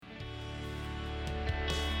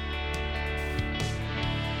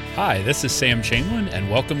Hi, this is Sam Chamberlain, and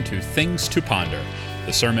welcome to Things to Ponder,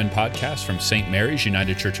 the sermon podcast from St. Mary's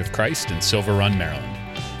United Church of Christ in Silver Run, Maryland.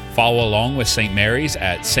 Follow along with St. Mary's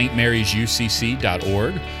at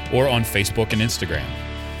stmarysucc.org or on Facebook and Instagram.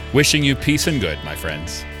 Wishing you peace and good, my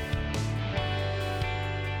friends.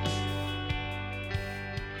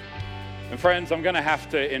 And friends, I'm going to have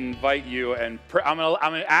to invite you, and I'm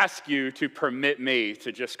going to ask you to permit me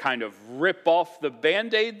to just kind of rip off the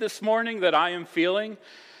Band-Aid this morning that I am feeling.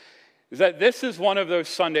 Is that this is one of those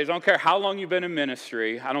Sundays, I don't care how long you've been in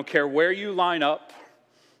ministry, I don't care where you line up,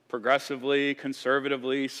 progressively,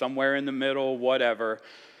 conservatively, somewhere in the middle, whatever.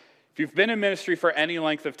 If you've been in ministry for any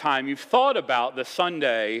length of time, you've thought about the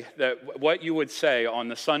Sunday, what you would say on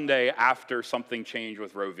the Sunday after something changed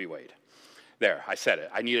with Roe v. Wade. There, I said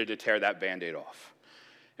it. I needed to tear that Band-Aid off.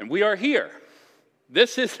 And we are here.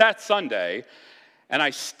 This is that Sunday, and I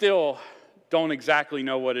still don't exactly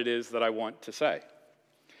know what it is that I want to say.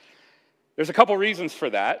 There's a couple reasons for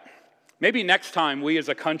that. Maybe next time we as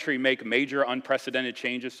a country make major unprecedented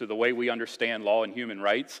changes to the way we understand law and human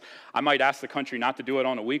rights, I might ask the country not to do it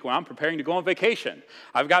on a week when I'm preparing to go on vacation.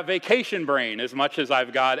 I've got vacation brain as much as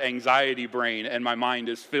I've got anxiety brain, and my mind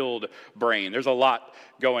is filled brain. There's a lot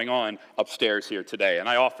going on upstairs here today, and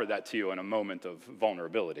I offer that to you in a moment of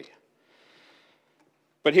vulnerability.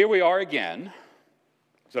 But here we are again,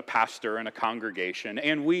 as a pastor and a congregation,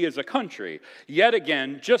 and we as a country. Yet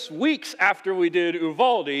again, just weeks after we did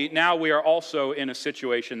Uvalde, now we are also in a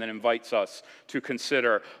situation that invites us to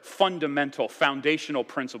consider fundamental, foundational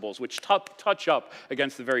principles which touch up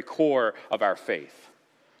against the very core of our faith.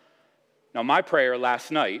 Now, my prayer last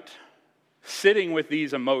night, sitting with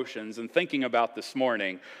these emotions and thinking about this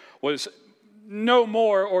morning, was no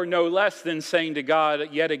more or no less than saying to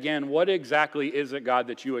God, yet again, what exactly is it, God,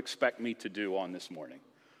 that you expect me to do on this morning?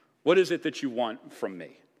 What is it that you want from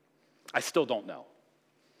me? I still don't know.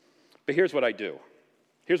 But here's what I do.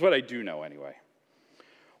 Here's what I do know anyway.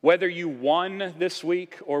 Whether you won this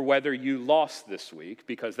week or whether you lost this week,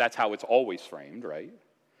 because that's how it's always framed, right?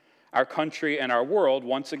 Our country and our world,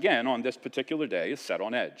 once again, on this particular day, is set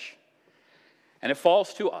on edge. And it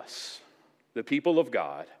falls to us, the people of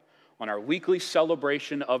God, on our weekly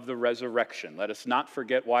celebration of the resurrection. Let us not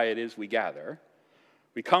forget why it is we gather.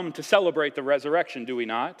 We come to celebrate the resurrection, do we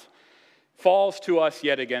not? Falls to us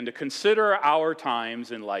yet again to consider our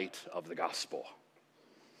times in light of the gospel.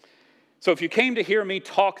 So if you came to hear me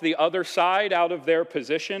talk the other side out of their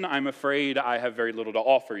position, I'm afraid I have very little to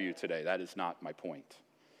offer you today. That is not my point.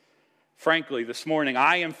 Frankly, this morning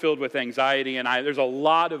I am filled with anxiety, and there's a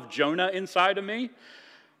lot of Jonah inside of me.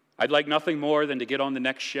 I'd like nothing more than to get on the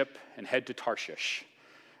next ship and head to Tarshish.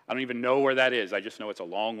 I don't even know where that is. I just know it's a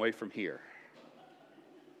long way from here.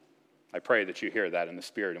 I pray that you hear that in the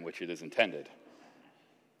spirit in which it is intended.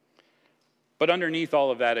 But underneath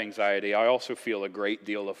all of that anxiety, I also feel a great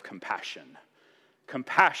deal of compassion.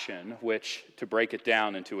 Compassion, which, to break it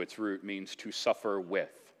down into its root, means to suffer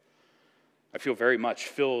with. I feel very much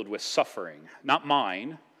filled with suffering, not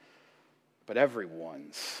mine, but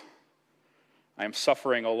everyone's. I am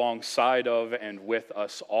suffering alongside of and with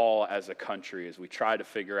us all as a country as we try to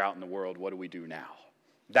figure out in the world, what do we do now?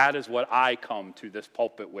 That is what I come to this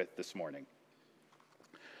pulpit with this morning.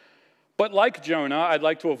 But like Jonah, I'd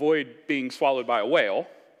like to avoid being swallowed by a whale,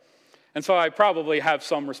 and so I probably have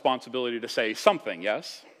some responsibility to say something,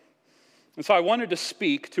 yes? And so I wanted to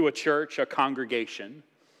speak to a church, a congregation,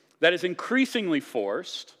 that is increasingly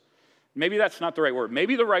forced. Maybe that's not the right word.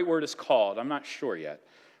 Maybe the right word is called. I'm not sure yet.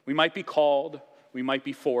 We might be called. We might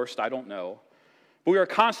be forced. I don't know. But we are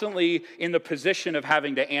constantly in the position of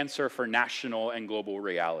having to answer for national and global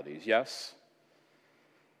realities, yes?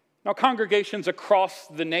 Now, congregations across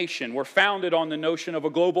the nation were founded on the notion of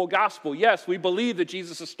a global gospel. Yes, we believe that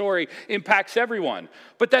Jesus' story impacts everyone,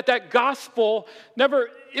 but that gospel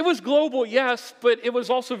it was global, yes, but it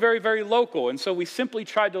was also very, very local. And so we simply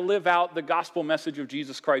tried to live out the gospel message of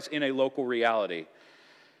Jesus Christ in a local reality.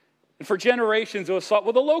 And for generations, it was thought,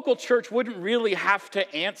 well, the local church wouldn't really have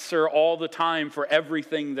to answer all the time for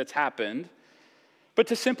everything that's happened, but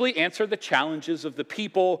to simply answer the challenges of the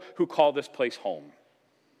people who call this place home.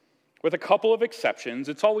 With a couple of exceptions,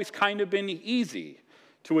 it's always kind of been easy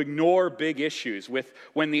to ignore big issues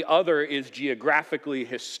when the other is geographically,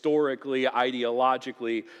 historically,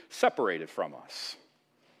 ideologically separated from us.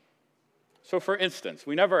 So for instance,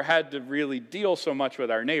 we never had to really deal so much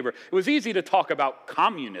with our neighbor. It was easy to talk about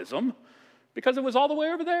communism because it was all the way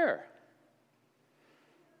over there.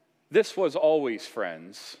 This was always,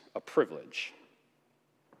 friends, a privilege.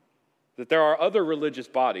 that there are other religious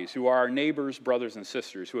bodies who are our neighbors, brothers, and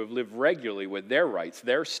sisters who have lived regularly with their rights,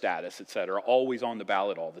 their status, etc., always on the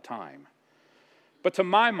ballot all the time. But to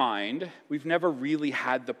my mind, we've never really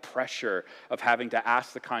had the pressure of having to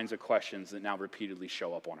ask the kinds of questions that now repeatedly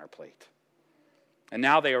show up on our plate. And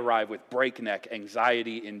now they arrive with breakneck,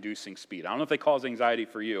 anxiety-inducing speed. I don't know if they cause anxiety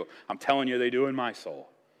for you. I'm telling you, they do in my soul.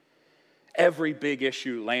 Every big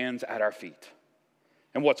issue lands at our feet.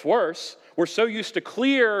 And what's worse, we're so used to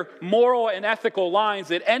clear moral and ethical lines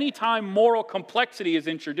that anytime moral complexity is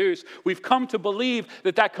introduced, we've come to believe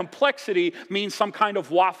that that complexity means some kind of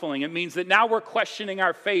waffling. It means that now we're questioning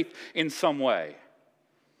our faith in some way.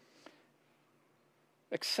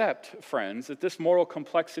 Except, friends, that this moral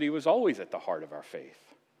complexity was always at the heart of our faith.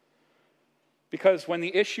 Because when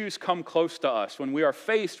the issues come close to us, when we are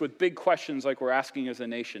faced with big questions like we're asking as a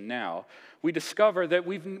nation now, we discover that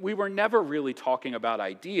we were never really talking about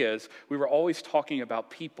ideas. We were always talking about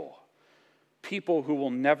people. People who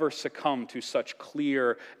will never succumb to such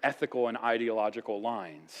clear ethical and ideological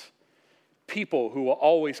lines. People who will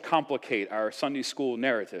always complicate our Sunday school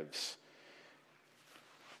narratives.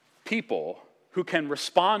 People who can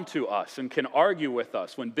respond to us and can argue with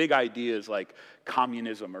us when big ideas like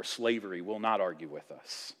communism or slavery will not argue with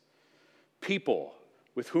us. People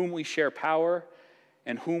with whom we share power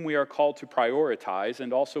and whom we are called to prioritize,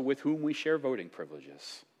 and also with whom we share voting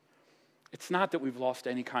privileges. It's not that we've lost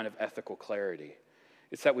any kind of ethical clarity.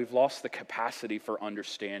 It's that we've lost the capacity for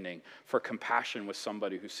understanding, for compassion with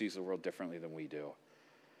somebody who sees the world differently than we do.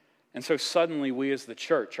 And so suddenly we as the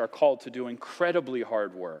church are called to do incredibly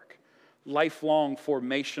hard work, lifelong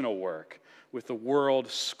formational work with the world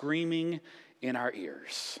screaming in our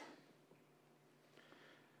ears.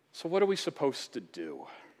 So what are we supposed to do?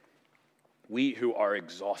 We who are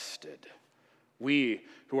exhausted, we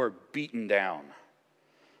who are beaten down,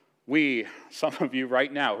 we, some of you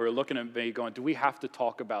right now who are looking at me going, do we have to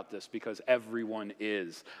talk about this because everyone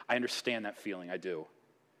is? I understand that feeling, I do.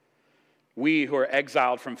 We who are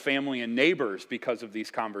exiled from family and neighbors because of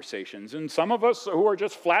these conversations, and some of us who are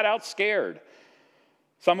just flat out scared.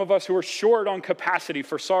 Some of us who are short on capacity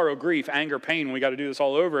for sorrow, grief, anger, pain, we got to do this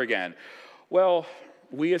all over again. Well,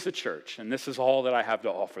 we as a church, and this is all that I have to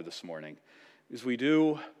offer this morning, is we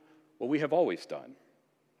do what we have always done.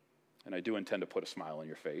 And I do intend to put a smile on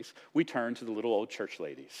your face. We turn to the little old church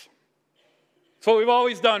ladies. That's what we've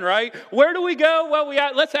always done, right? Where do we go? Well,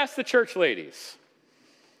 let's ask the church ladies.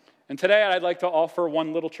 And today I'd like to offer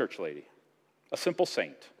one little church lady, a simple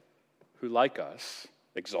saint, who like us,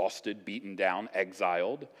 exhausted, beaten down,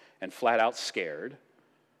 exiled, and flat out scared,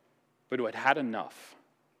 but who had had enough.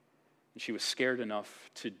 And she was scared enough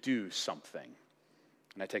to do something.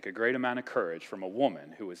 And I take a great amount of courage from a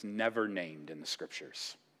woman who was never named in the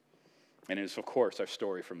scriptures. And it is, of course, our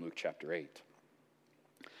story from Luke chapter 8.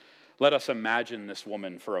 Let us imagine this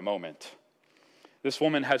woman for a moment. This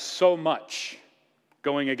woman has so much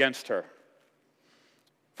going against her.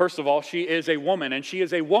 First of all, she is a woman, and she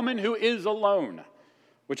is a woman who is alone,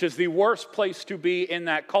 which is the worst place to be in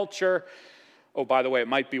that culture. Oh, by the way, it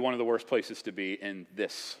might be one of the worst places to be in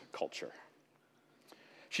this culture.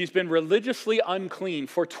 She's been religiously unclean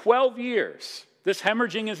for 12 years. This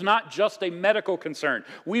hemorrhaging is not just a medical concern.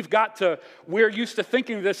 We're used to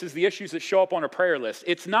thinking of this as the issues that show up on a prayer list.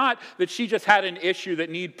 It's not that she just had an issue that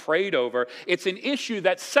need prayed over. It's an issue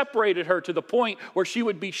that separated her to the point where she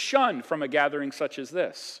would be shunned from a gathering such as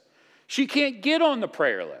this. She can't get on the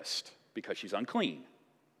prayer list because she's unclean.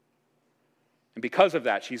 And because of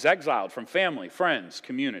that, she's exiled from family, friends,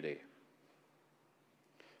 community.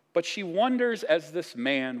 But she wonders as this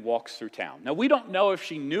man walks through town. Now, we don't know if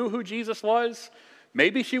she knew who Jesus was.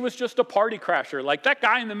 Maybe she was just a party crasher. Like, that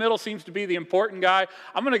guy in the middle seems to be the important guy.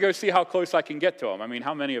 I'm going to go see how close I can get to him. I mean,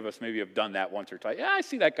 how many of us maybe have done that once or twice? Yeah, I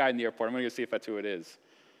see that guy in the airport. I'm going to go see if that's who it is.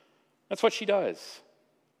 That's what she does.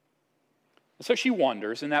 And so she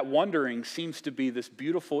wonders, and that wondering seems to be this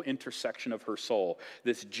beautiful intersection of her soul,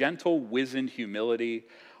 this gentle, wizened humility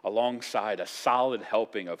alongside a solid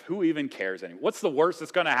helping of who even cares anymore. What's the worst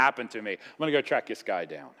that's going to happen to me? I'm going to go track this guy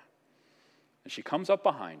down. And she comes up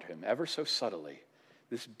behind him ever so subtly,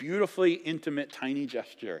 this beautifully intimate, tiny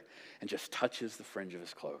gesture, and just touches the fringe of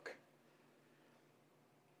his cloak.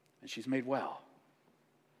 And she's made well.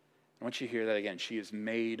 I want you to hear that again. She is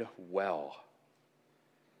made well.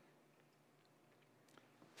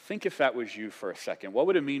 Think if that was you for a second. What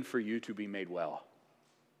would it mean for you to be made well?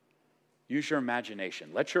 Use your imagination.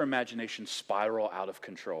 Let your imagination spiral out of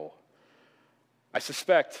control. I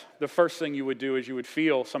suspect the first thing you would do is you would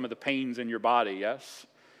feel some of the pains in your body, yes?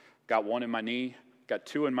 Got one in my knee, got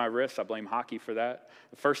two in my wrist. I blame hockey for that.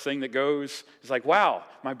 The first thing that goes is like, wow,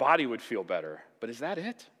 my body would feel better. But is that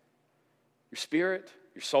it? Your spirit,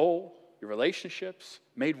 your soul, your relationships,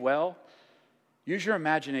 made well? Use your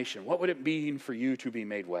imagination. What would it mean for you to be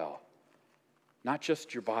made well? Not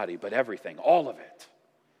just your body, but everything, all of it.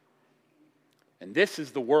 And this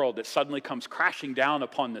is the world that suddenly comes crashing down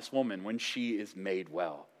upon this woman when she is made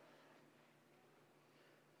well.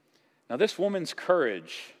 Now, this woman's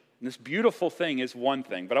courage, and this beautiful thing is one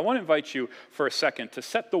thing, but I want to invite you for a second to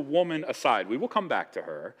set the woman aside. We will come back to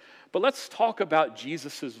her, but let's talk about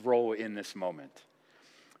Jesus' role in this moment.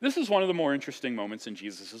 This is one of the more interesting moments in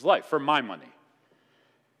Jesus' life, for my money.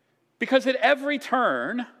 Because at every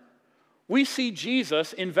turn, we see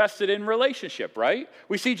Jesus invested in relationship, right?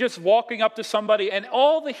 We see just walking up to somebody and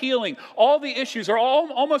all the healing, all the issues, or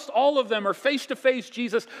almost all of them are face-to-face.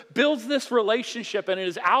 Jesus builds this relationship, and it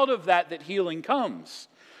is out of that healing comes.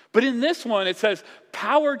 But in this one, it says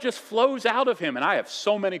power just flows out of him, and I have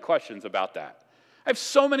so many questions about that. I have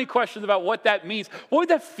so many questions about what that means. What would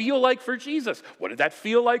that feel like for Jesus? What did that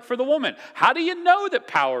feel like for the woman? How do you know that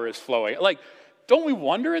power is flowing? Like, don't we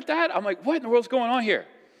wonder at that? I'm like, what in the world's going on here?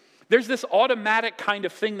 There's this automatic kind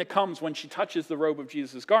of thing that comes when she touches the robe of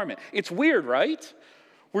Jesus' garment. It's weird, right?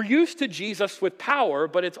 We're used to Jesus with power,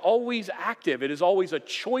 but it's always active. It is always a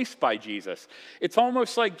choice by Jesus. It's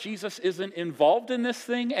almost like Jesus isn't involved in this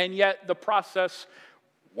thing, and yet the process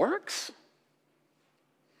works.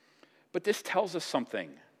 But this tells us something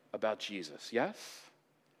about Jesus, yes?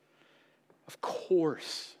 Of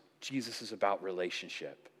course, Jesus is about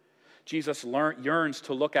relationship. Jesus yearns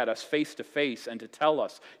to look at us face to face and to tell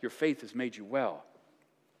us, your faith has made you well.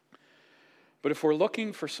 But if we're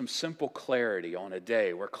looking for some simple clarity on a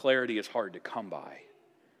day where clarity is hard to come by,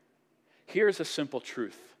 here's a simple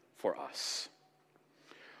truth for us.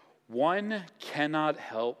 One cannot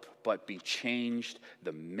help but be changed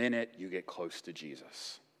the minute you get close to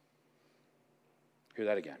Jesus. Hear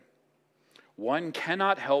that again. One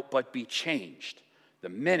cannot help but be changed the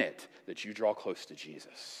minute that you draw close to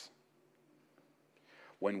Jesus.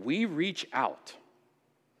 When we reach out,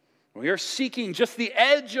 we are seeking just the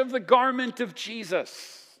edge of the garment of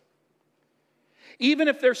Jesus. Even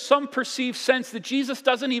if there's some perceived sense that Jesus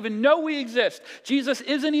doesn't even know we exist, Jesus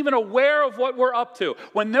isn't even aware of what we're up to.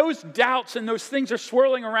 When those doubts and those things are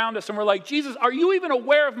swirling around us and we're like, Jesus, are you even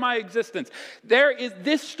aware of my existence?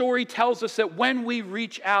 This story tells us that when we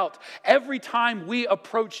reach out, every time we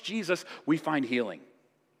approach Jesus, we find healing.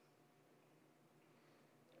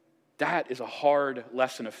 That is a hard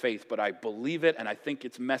lesson of faith, but I believe it, and I think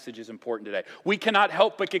its message is important today. We cannot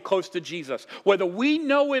help but get close to Jesus. Whether we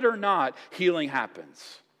know it or not, healing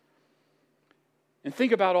happens. And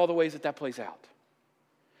think about all the ways that plays out.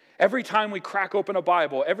 Every time we crack open a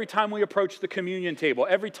Bible, every time we approach the communion table,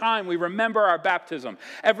 every time we remember our baptism,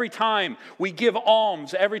 every time we give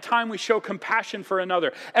alms, every time we show compassion for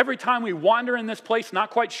another, every time we wander in this place,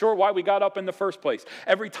 not quite sure why we got up in the first place,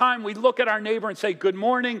 every time we look at our neighbor and say, good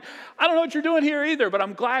morning, I don't know what you're doing here either, but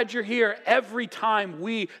I'm glad you're here. Every time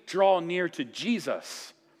we draw near to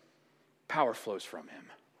Jesus, power flows from him.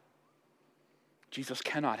 Jesus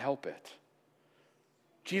cannot help it.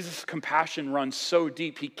 Jesus' compassion runs so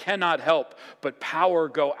deep, he cannot help but power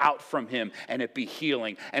go out from him and it be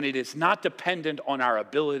healing. And it is not dependent on our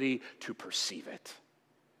ability to perceive it.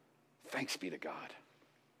 Thanks be to God.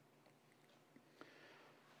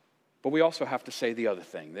 But we also have to say the other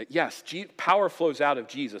thing, that yes, power flows out of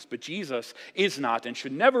Jesus, but Jesus is not and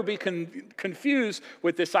should never be confused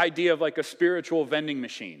with this idea of like a spiritual vending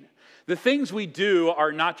machine. The things we do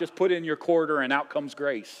are not just put in your quarter and out comes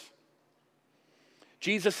grace.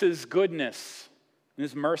 Jesus' goodness and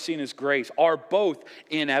his mercy and his grace are both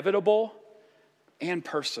inevitable and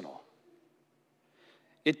personal.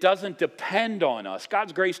 It doesn't depend on us.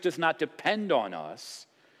 God's grace does not depend on us,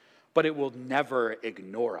 but it will never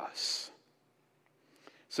ignore us.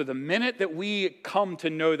 So the minute that we come to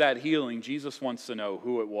know that healing, Jesus wants to know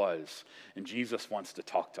who it was, and Jesus wants to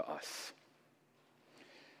talk to us.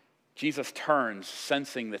 Jesus turns,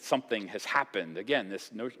 sensing that something has happened. Again,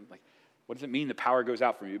 this notion, like, what does it mean the power goes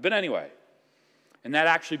out from you? But anyway, and that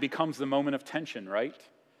actually becomes the moment of tension, right?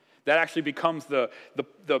 That actually becomes the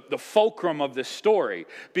fulcrum of this story,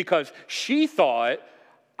 because she thought,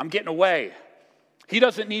 I'm getting away. He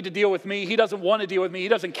doesn't need to deal with me. He doesn't want to deal with me. He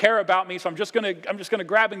doesn't care about me, so I'm just gonna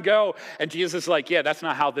grab and go. And Jesus is like, yeah, that's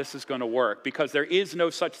not how this is going to work, because there is no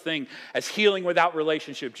such thing as healing without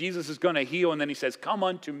relationship. Jesus is going to heal, and then he says, come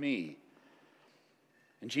unto me.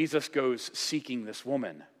 And Jesus goes seeking this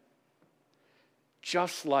woman.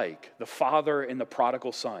 Just like the father in the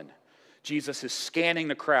prodigal son, Jesus is scanning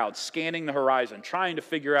the crowd, scanning the horizon, trying to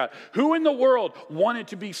figure out who in the world wanted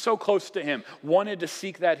to be so close to him, wanted to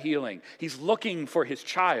seek that healing. He's looking for his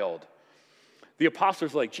child. The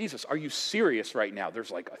apostles are like, Jesus, are you serious right now?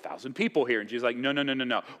 There's like 1,000 people here. And Jesus is like,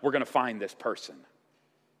 no. We're going to find this person.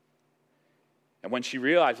 And when she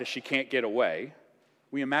realizes she can't get away,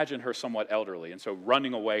 we imagine her somewhat elderly, and so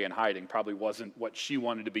running away and hiding probably wasn't what she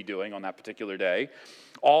wanted to be doing on that particular day.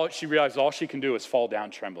 She realized all she can do is fall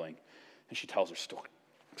down trembling, and she tells her story.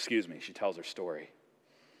 She tells her story.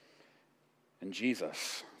 And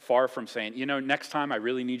Jesus, far from saying, next time I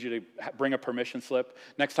really need you to bring a permission slip,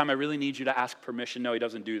 next time I really need you to ask permission, no, he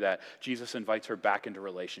doesn't do that. Jesus invites her back into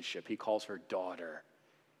relationship. He calls her daughter.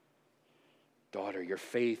 Daughter, your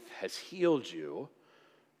faith has healed you.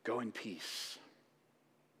 Go in peace.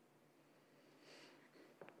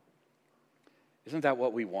 Isn't that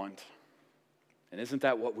what we want? And isn't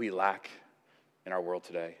that what we lack in our world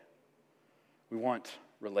today? We want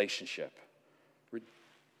relationship. We're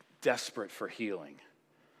desperate for healing.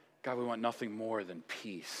 God, we want nothing more than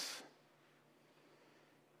peace.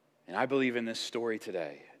 And I believe in this story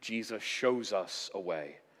today, Jesus shows us a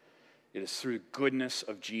way. It is through the goodness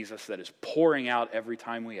of Jesus that is pouring out every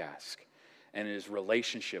time we ask. And it is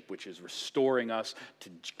relationship which is restoring us to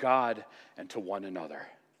God and to one another.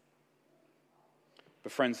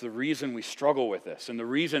 But friends, the reason we struggle with this and the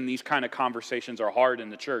reason these kind of conversations are hard in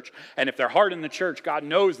the church, and if they're hard in the church, God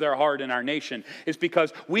knows they're hard in our nation, is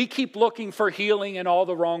because we keep looking for healing in all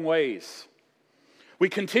the wrong ways. We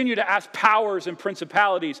continue to ask powers and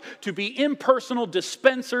principalities to be impersonal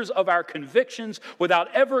dispensers of our convictions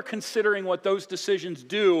without ever considering what those decisions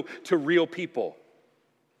do to real people.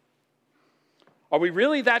 Are we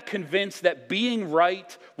really that convinced that being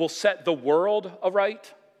right will set the world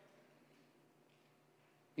aright?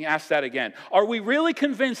 Let me ask that again. Are we really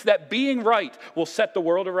convinced that being right will set the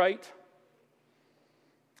world aright?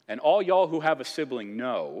 And all y'all who have a sibling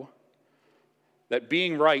know that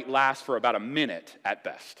being right lasts for about a minute at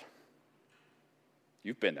best.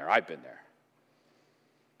 You've been there, I've been there.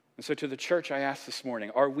 And so to the church I ask this morning,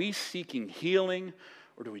 are we seeking healing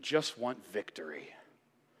or do we just want victory?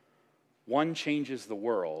 One changes the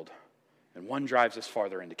world and one drives us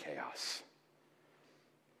farther into chaos.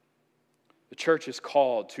 The church is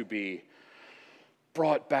called to be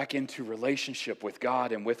brought back into relationship with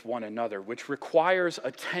God and with one another, which requires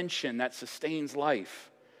attention that sustains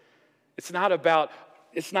life. It's not about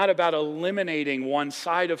eliminating one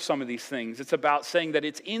side of some of these things. It's about saying that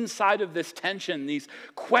it's inside of this tension, these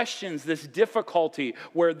questions, this difficulty,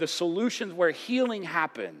 where the solutions, where healing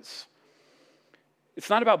happens. It's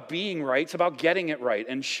not about being right, it's about getting it right,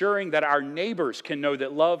 ensuring that our neighbors can know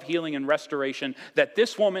that love, healing, and restoration that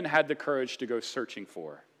this woman had the courage to go searching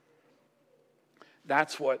for.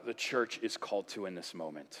 That's what the church is called to in this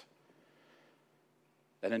moment.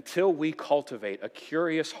 That until we cultivate a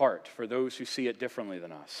curious heart for those who see it differently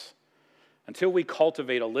than us, until we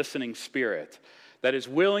cultivate a listening spirit that is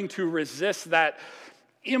willing to resist that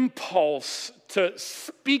impulse to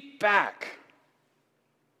speak back,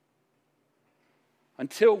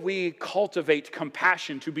 until we cultivate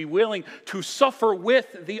compassion, to be willing to suffer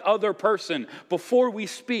with the other person before we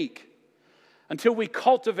speak, until we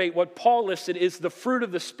cultivate what Paul listed is the fruit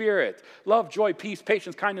of the Spirit: love, joy, peace,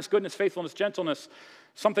 patience, kindness, goodness, faithfulness, gentleness,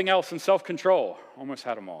 something else, and self-control. Almost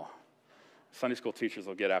had them all. Sunday school teachers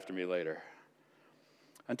will get after me later.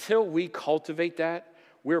 Until we cultivate that,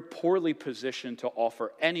 we're poorly positioned to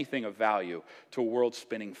offer anything of value to a world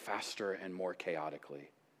spinning faster and more chaotically.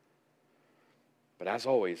 But as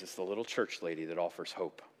always, it's the little church lady that offers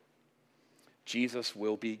hope. Jesus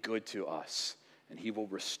will be good to us, and he will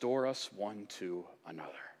restore us one to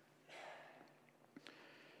another.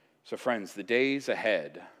 So friends, the days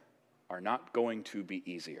ahead are not going to be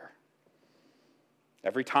easier.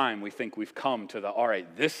 Every time we think we've come to all right,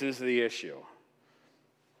 this is the issue,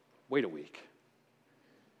 wait a week.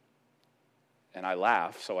 And I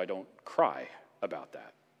laugh so I don't cry about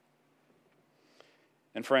that.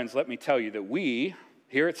 And friends, let me tell you that we,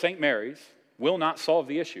 here at St. Mary's, will not solve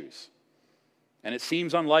the issues. And it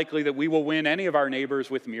seems unlikely that we will win any of our neighbors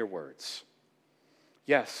with mere words.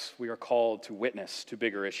 Yes, we are called to witness to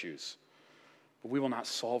bigger issues, but we will not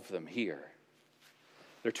solve them here.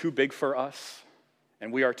 They're too big for us,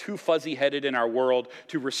 and we are too fuzzy-headed in our world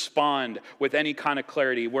to respond with any kind of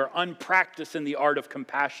clarity. We're unpracticed in the art of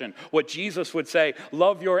compassion. What Jesus would say,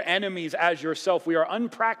 love your enemies as yourself. We are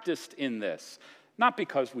unpracticed in this. Not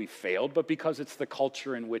because we failed, but because it's the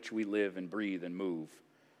culture in which we live and breathe and move.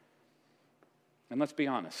 And let's be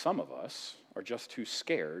honest, some of us are just too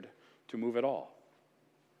scared to move at all.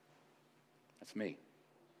 That's me.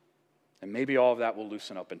 And maybe all of that will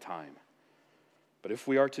loosen up in time. But if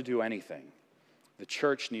we are to do anything, the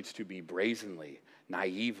church needs to be brazenly,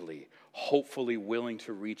 naively, hopefully willing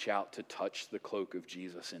to reach out to touch the cloak of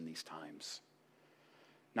Jesus in these times.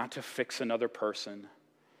 Not to fix another person,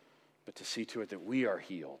 but to see to it that we are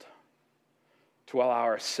healed. to allow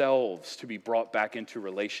ourselves to be brought back into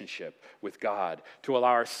relationship with God, to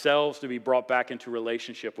allow ourselves to be brought back into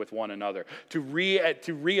relationship with one another, to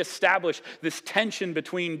reestablish this tension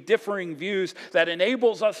between differing views that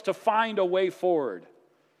enables us to find a way forward,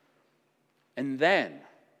 and then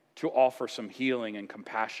to offer some healing and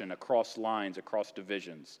compassion across lines, across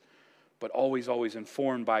divisions, but always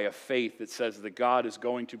informed by a faith that says that God is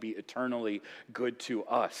going to be eternally good to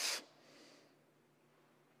us,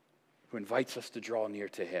 who invites us to draw near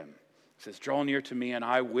to him. He says, draw near to me and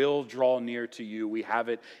I will draw near to you. We have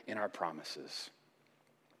it in our promises.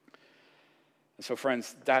 And so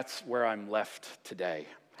friends, that's where I'm left today.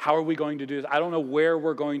 How are we going to do this? I don't know where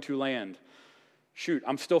we're going to land. Shoot,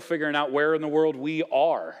 I'm still figuring out where in the world we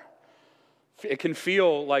are. It can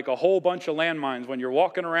feel like a whole bunch of landmines when you're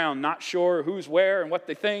walking around not sure who's where and what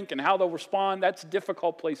they think and how they'll respond. That's a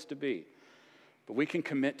difficult place to be. But we can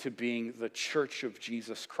commit to being the church of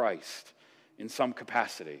Jesus Christ in some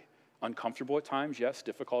capacity. Uncomfortable at times, yes.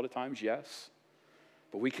 Difficult at times, yes.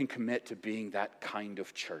 But we can commit to being that kind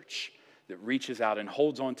of church that reaches out and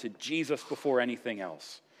holds on to Jesus before anything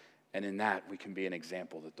else. And in that, we can be an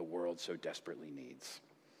example that the world so desperately needs.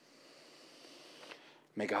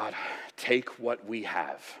 May God take what we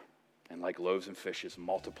have and like loaves and fishes,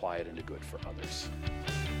 multiply it into good for others.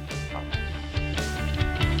 Amen.